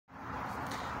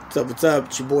What's up, what's up?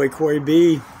 It's your boy Corey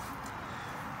B.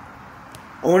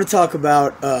 I want to talk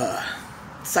about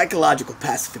psychological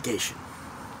pacification.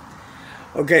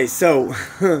 Okay, so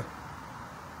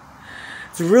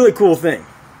it's a really cool thing.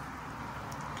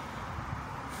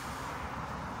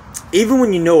 Even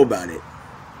when you know about it,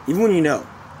 even when you know,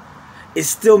 it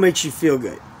still makes you feel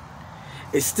good.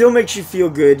 It still makes you feel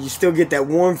good. You still get that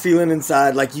warm feeling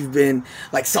inside, like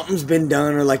like something's been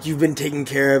done or like you've been taken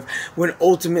care of, when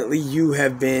ultimately you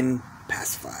have been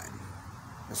pacified.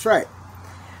 That's right.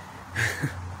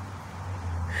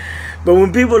 But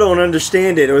when people don't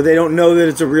understand it, or they don't know that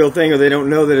it's a real thing, or they don't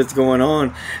know that it's going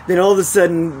on, then all of a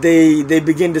sudden they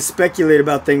begin to speculate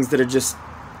about things that are just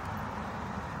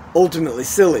ultimately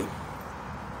silly.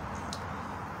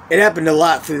 It happened a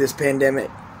lot through this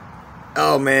pandemic.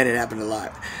 Oh man, it happened a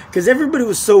lot. Because everybody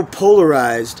was so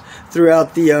polarized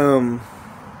throughout the,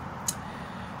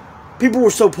 people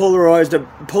were so polarized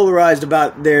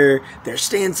about their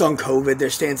stance on COVID, their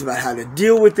stance about how to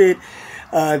deal with it,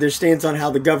 their stance on how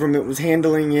the government was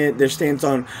handling it, their stance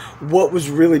on what was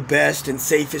really best and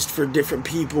safest for different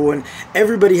people, and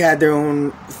everybody had their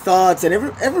own thoughts, and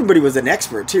everybody was an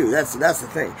expert too. That's the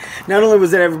thing. Not only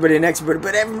was that everybody an expert,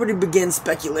 but everybody began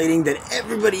speculating that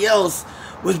everybody else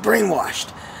was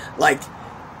brainwashed. Like,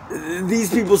 these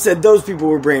people said those people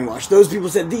were brainwashed, those people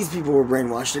said these people were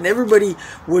brainwashed, and everybody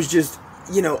was just,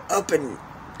 up and,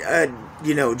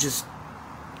 just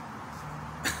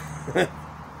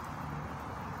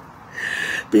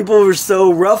people were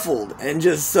so ruffled and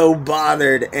just so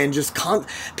bothered, and just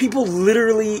people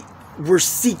literally were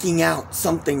seeking out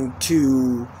something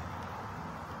to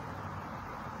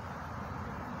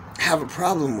have a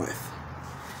problem with.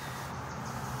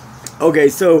 Okay,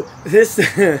 so this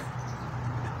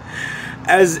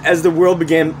as the world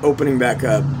began opening back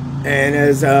up, and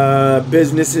as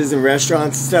businesses and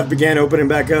restaurants and stuff began opening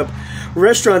back up,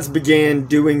 restaurants began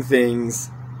doing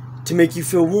things to make you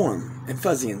feel warm and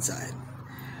fuzzy inside.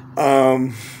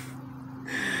 One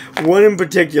in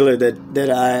particular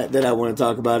that I want to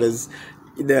talk about is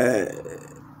the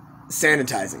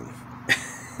sanitizing.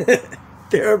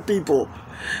 There are people,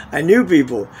 I knew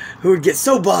people who would get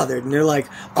so bothered, and they're like,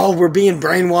 oh, we're being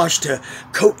brainwashed to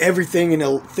coat everything in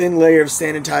a thin layer of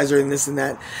sanitizer and this and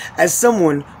that. As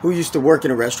someone who used to work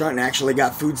in a restaurant and actually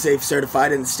got food safe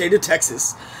certified in the state of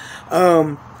Texas,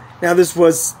 now this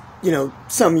was,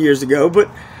 some years ago, but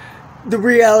the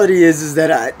reality is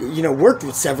that I, worked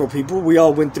with several people. We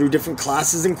all went through different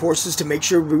classes and courses to make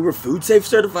sure we were food safe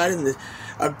certified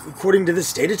according to the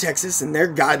state of Texas and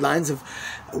their guidelines of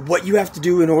what you have to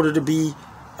do in order to be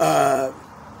to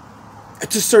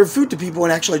serve food to people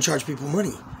and actually charge people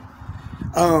money.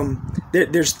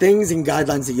 There's things and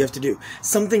guidelines that you have to do.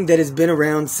 Something that has been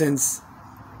around since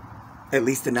at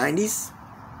least the 90s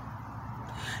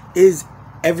is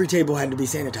every table had to be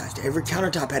sanitized. Every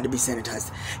countertop had to be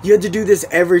sanitized. You had to do this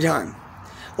every time.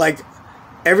 Like,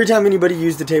 every time anybody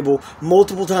used the table,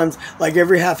 multiple times, like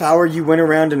every half hour, you went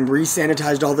around and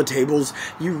re-sanitized all the tables.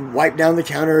 You wiped down the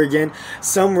counter again.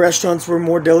 Some restaurants were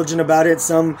more diligent about it.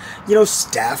 Some,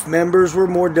 staff members were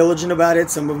more diligent about it.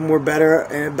 Some of them were better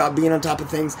about being on top of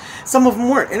things. Some of them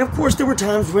weren't. And of course, there were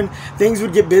times when things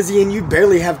would get busy and you'd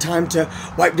barely have time to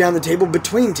wipe down the table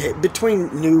between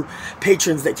new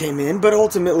patrons that came in. But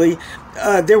ultimately,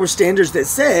 there were standards that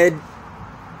said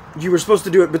you were supposed to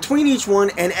do it between each one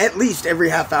and at least every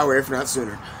half hour, if not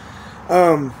sooner.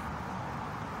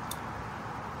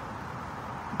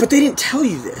 But they didn't tell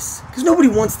you this because nobody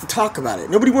wants to talk about it.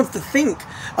 Nobody wants to think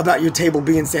about your table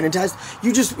being sanitized.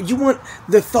 You want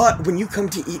the thought when you come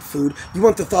to eat food, you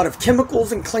want the thought of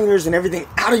chemicals and cleaners and everything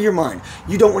out of your mind.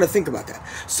 You don't want to think about that.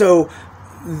 So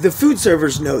the food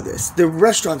servers know this. The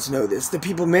restaurants know this. The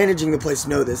people managing the place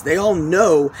know this. They all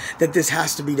know that this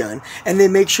has to be done, and they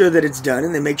make sure that it's done,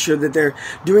 and they make sure that they're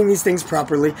doing these things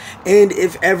properly. And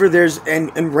if ever there's,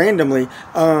 and randomly,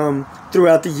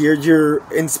 throughout the year, you're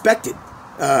inspected.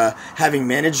 Having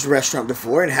managed a restaurant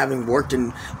before and having worked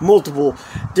in multiple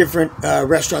different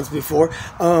restaurants before,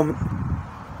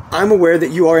 I'm aware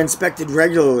that you are inspected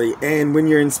regularly, and when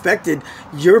you're inspected,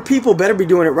 your people better be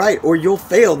doing it right, or you'll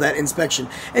fail that inspection.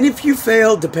 And if you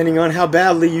fail, depending on how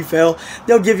badly you fail,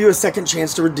 they'll give you a second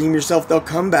chance to redeem yourself. They'll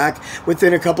come back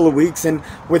within a couple of weeks and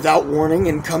without warning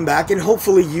and come back, and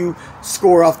hopefully you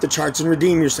score off the charts and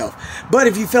redeem yourself. But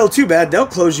if you fail too bad, they'll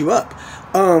close you up.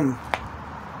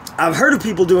 I've heard of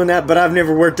people doing that, but I've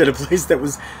never worked at a place that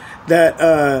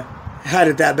had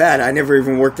it that bad. I never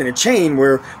even worked in a chain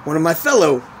where one of my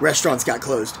fellow restaurants got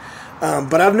closed.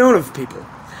 But I've known of people.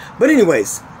 But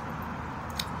anyways,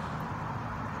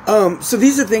 so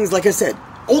these are things, like I said,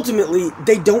 ultimately,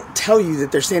 they don't tell you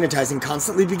that they're sanitizing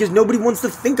constantly because nobody wants to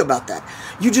think about that.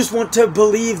 You just want to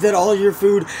believe that all your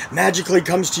food magically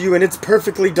comes to you and it's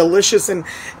perfectly delicious and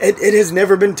it has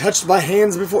never been touched by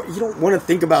hands before. You don't want to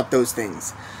think about those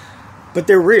things. But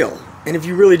they're real. And if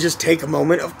you really just take a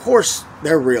moment, of course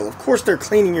they're real. Of course they're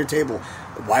cleaning your table.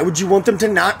 Why would you want them to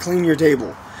not clean your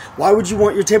table? Why would you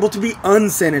want your table to be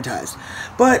unsanitized?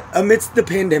 But amidst the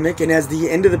pandemic, and as the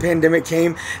end of the pandemic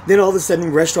came, then all of a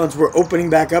sudden restaurants were opening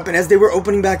back up. And as they were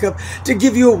opening back up, to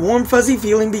give you a warm, fuzzy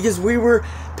feeling, because we were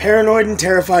paranoid and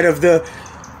terrified of the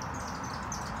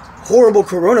horrible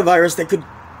coronavirus that could,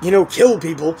 kill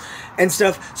people and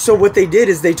stuff. So what they did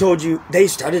is they told you, they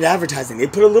started advertising. They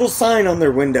put a little sign on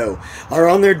their window or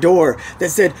on their door that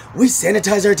said, "We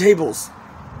sanitize our tables."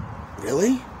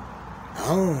 Really?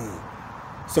 Oh.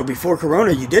 So before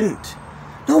Corona, you didn't.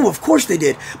 No, of course they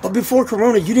did. But before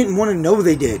Corona, you didn't want to know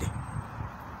they did.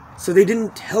 So they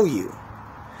didn't tell you.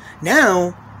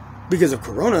 Now, because of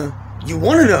Corona, you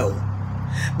want to know.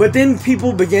 But then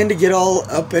people began to get all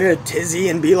up in a tizzy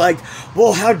and be like,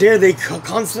 well, how dare they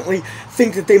constantly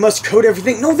think that they must code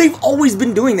everything. No, they've always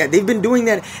been doing that. They've been doing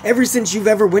that ever since you've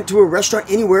ever went to a restaurant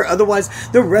anywhere. Otherwise,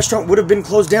 the restaurant would have been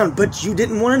closed down. But you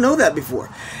didn't want to know that before.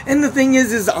 And the thing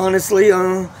is honestly,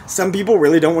 some people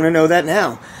really don't want to know that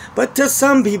now. But to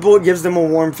some people, it gives them a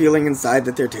warm feeling inside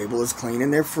that their table is clean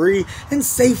and they're free and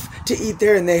safe to eat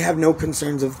there and they have no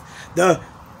concerns of the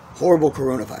horrible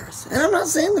coronavirus. And I'm not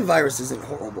saying the virus isn't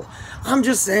horrible. I'm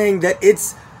just saying that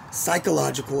it's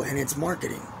psychological and it's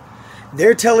marketing.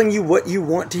 They're telling you what you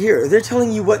want to hear. They're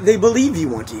telling you what they believe you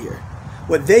want to hear.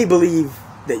 What they believe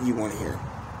that you want to hear.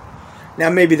 Now,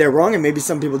 maybe they're wrong, and maybe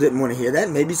some people didn't want to hear that.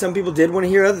 Maybe some people did want to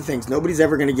hear other things. Nobody's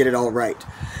ever going to get it all right.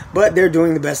 But they're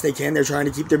doing the best they can. They're trying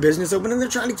to keep their business open, and they're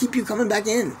trying to keep you coming back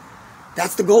in.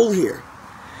 That's the goal here.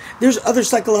 There's other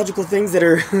psychological things that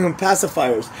are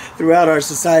pacifiers throughout our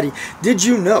society. Did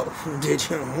you know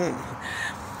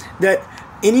that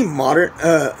any modern,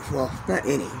 not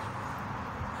any,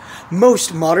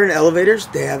 most modern elevators,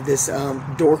 they have this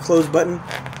door close button.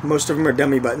 Most of them are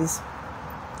dummy buttons.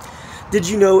 Did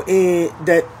you know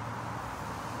that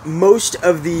most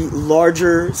of the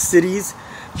larger cities,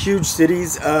 huge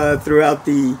cities throughout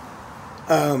the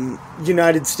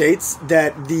United States,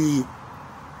 that the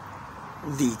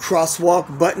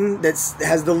crosswalk button that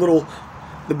has the little,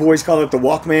 the boys call it the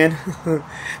Walkman,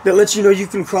 that lets you know you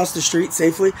can cross the street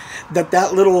safely,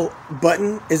 that little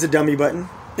button is a dummy button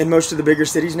in most of the bigger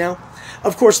cities now.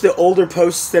 Of course, the older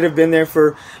posts that have been there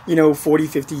for, 40,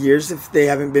 50 years, if they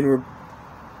haven't been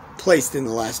replaced in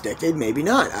the last decade, maybe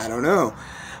not, I don't know.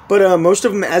 But most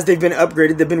of them, as they've been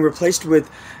upgraded, they've been replaced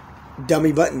with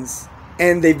dummy buttons.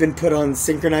 And they've been put on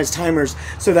synchronized timers,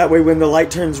 so that way when the light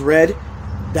turns red,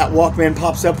 that Walkman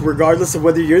pops up regardless of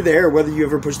whether you're there or whether you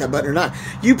ever push that button or not.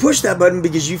 You push that button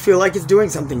because you feel like it's doing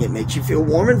something. It makes you feel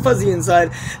warm and fuzzy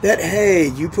inside that, hey,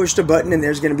 you pushed a button and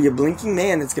there's going to be a blinking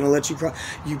man that's going to let you cross.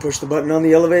 You push the button on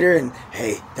the elevator and,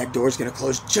 hey, that door's going to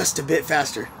close just a bit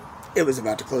faster. It was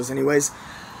about to close anyways.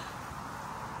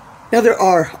 Now, there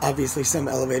are obviously some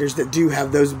elevators that do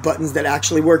have those buttons that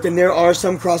actually work, and there are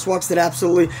some crosswalks that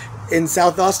absolutely, in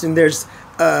South Austin, there's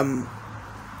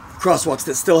crosswalks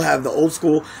that still have the old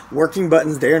school working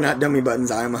buttons. They are not dummy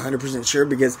buttons, I am 100% sure,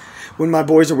 because when my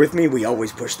boys are with me, we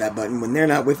always push that button. When they're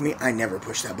not with me, I never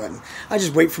push that button. I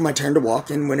just wait for my turn to walk,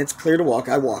 and when it's clear to walk,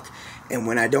 I walk. And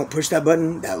when I don't push that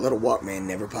button, that little Walkman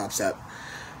never pops up.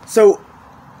 So,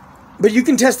 but you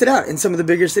can test it out in some of the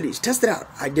bigger cities. Test it out.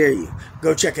 I dare you.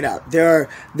 Go check it out. There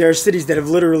are cities that have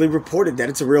literally reported that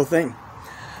it's a real thing.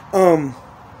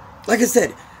 Like I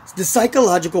said, the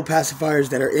psychological pacifiers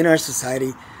that are in our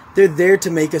society, they're there to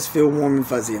make us feel warm and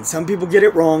fuzzy. And some people get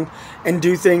it wrong and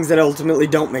do things that ultimately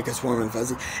don't make us warm and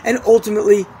fuzzy. And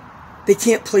ultimately, they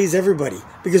can't please everybody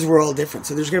because we're all different.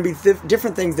 So there's going to be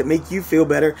different things that make you feel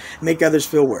better, make others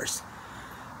feel worse.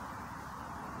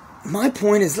 My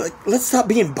point is, let's stop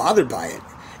being bothered by it.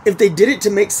 If they did it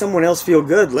to make someone else feel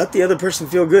good, let the other person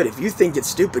feel good. If you think it's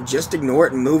stupid, just ignore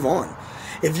it and move on.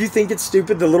 If you think it's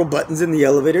stupid, the little buttons in the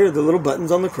elevator, the little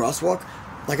buttons on the crosswalk,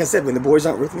 like I said, when the boys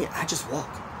aren't with me, I just walk.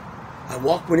 I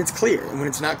walk when it's clear, and when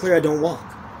it's not clear, I don't walk.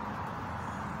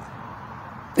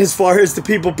 As far as the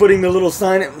people putting the little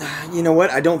sign, you know what?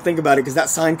 I don't think about it because that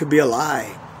sign could be a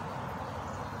lie.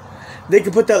 They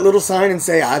could put that little sign and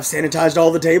say, I've sanitized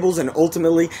all the tables, and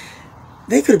ultimately,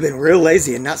 they could have been real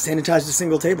lazy and not sanitized a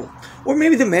single table. Or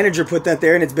maybe the manager put that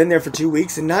there and it's been there for 2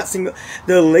 weeks and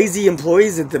the lazy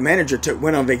employees that the manager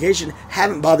went on vacation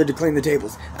haven't bothered to clean the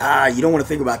tables. You don't want to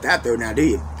think about that though, now do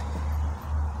you?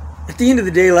 At the end of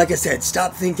the day, like I said,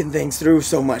 stop thinking things through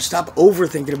so much. Stop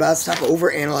overthinking about it. Stop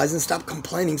overanalyzing. Stop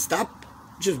complaining. Stop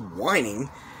just whining,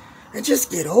 and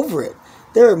just get over it.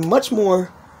 There are much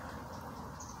more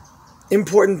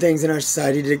important things in our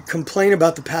society to complain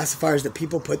about the pacifiers that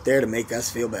people put there to make us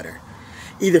feel better.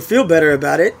 Either feel better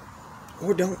about it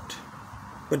or don't.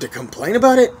 But to complain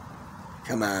about it?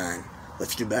 Come on,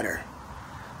 let's do better.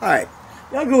 Alright,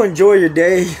 y'all go enjoy your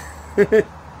day.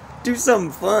 Do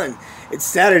something fun. It's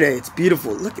Saturday, it's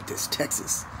beautiful. Look at this,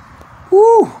 Texas.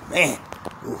 Woo, man.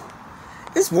 Ooh.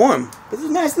 It's warm, but there's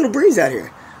a nice little breeze out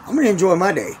here. I'm gonna enjoy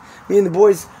my day. Me and the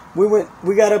boys,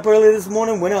 we got up early this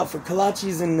morning, went out for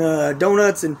kolaches and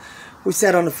donuts, and we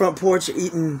sat on the front porch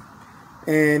eating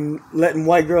and letting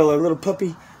White Girl, our little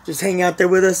puppy, just hang out there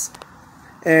with us.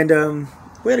 And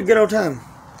we had a good old time.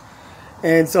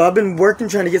 And so I've been working,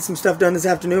 trying to get some stuff done this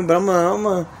afternoon, but I'm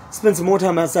gonna spend some more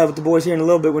time outside with the boys here in a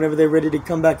little bit whenever they're ready to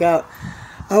come back out.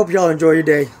 I hope y'all enjoy your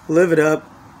day. Live it up.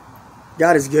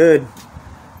 God is good.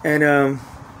 And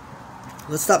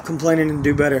let's stop complaining and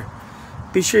do better.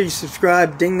 Be sure you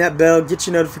subscribe, ding that bell, get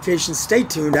your notifications. Stay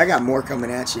tuned. I got more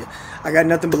coming at you. I got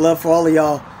nothing but love for all of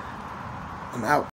y'all. I'm out.